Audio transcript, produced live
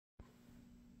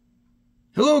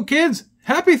Hello, kids.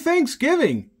 Happy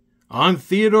Thanksgiving. I'm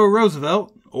Theodore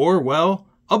Roosevelt, or, well,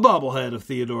 a bobblehead of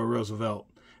Theodore Roosevelt,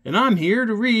 and I'm here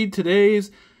to read today's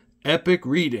epic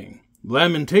reading,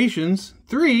 Lamentations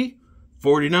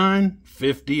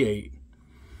 3:49-58.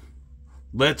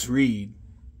 Let's read.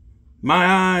 My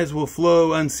eyes will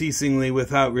flow unceasingly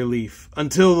without relief,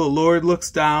 until the Lord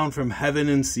looks down from heaven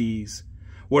and sees.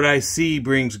 What I see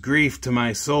brings grief to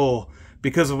my soul,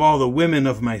 because of all the women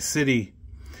of my city.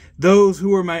 Those who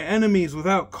were my enemies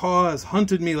without cause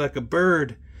hunted me like a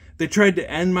bird. They tried to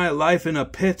end my life in a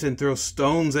pit and throw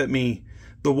stones at me.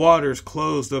 The waters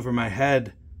closed over my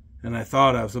head, and I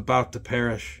thought I was about to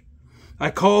perish. I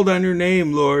called on your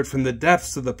name, Lord, from the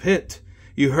depths of the pit.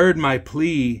 You heard my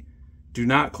plea. Do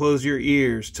not close your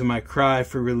ears to my cry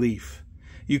for relief.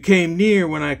 You came near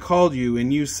when I called you,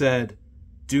 and you said,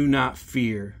 do not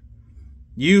fear.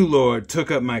 You, Lord, took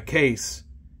up my case.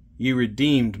 You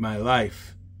redeemed my life.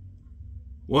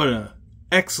 What an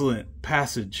excellent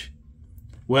passage.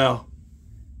 Well,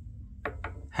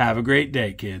 have a great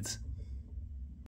day, kids.